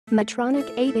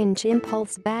Metronic 8-inch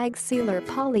impulse bag sealer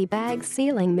poly bag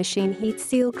sealing machine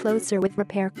HeatSeal closer with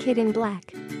repair kit in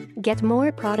black. Get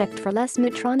more product for less.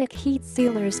 Metronic heat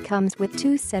sealers comes with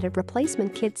 2 set of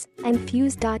replacement kits and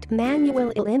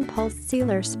fuse.Manual impulse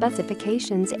sealer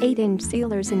specifications. 8-inch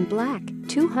sealers in black,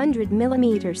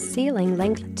 200mm sealing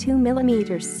length,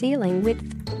 2mm sealing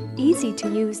width. Easy to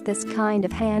use. This kind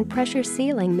of hand pressure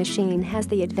sealing machine has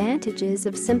the advantages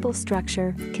of simple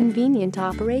structure, convenient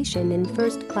operation and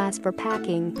first class for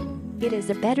packing. It is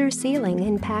a better sealing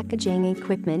and packaging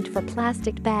equipment for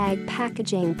plastic bag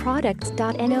packaging products.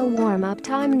 No warm-up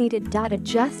time needed.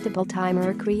 Adjustable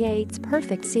timer creates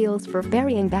perfect seals for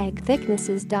varying bag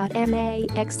thicknesses.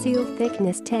 Max seal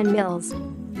thickness 10 mils.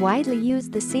 Widely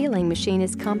used, the sealing machine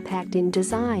is compact in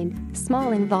design,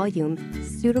 small in volume,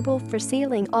 suitable for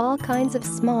sealing all kinds of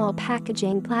small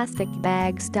packaging plastic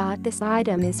bags. This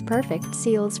item is perfect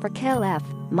seals for Kel-F,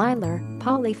 Mylar,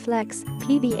 Polyflex,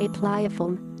 P.V.A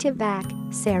Pliofilm, Tivac,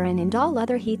 Saran and all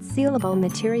other heat sealable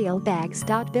material.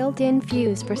 Bags.Built-in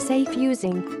fuse for safe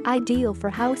using, ideal for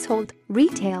household,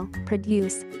 retail,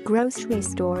 produce, grocery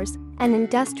stores, and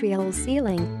industrial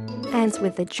sealing. Ance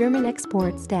with the German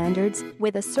export standards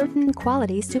with a certain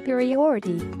quality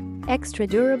superiority. Extra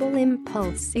durable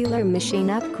impulse sealer machine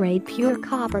upgrade. Pure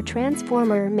copper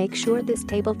transformer. Make sure this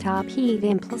tabletop heat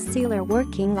impulse sealer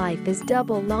working life is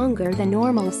double longer than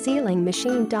normal sealing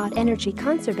machine.Energy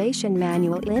conservation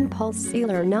manual impulse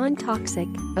sealer. Non-toxic,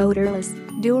 odorless,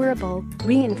 durable,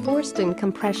 reinforced and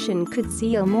compression. Could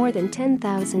seal more than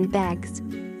 10,000 bags.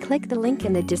 Click the link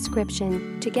in the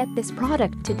description to get this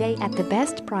product today at the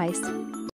best price.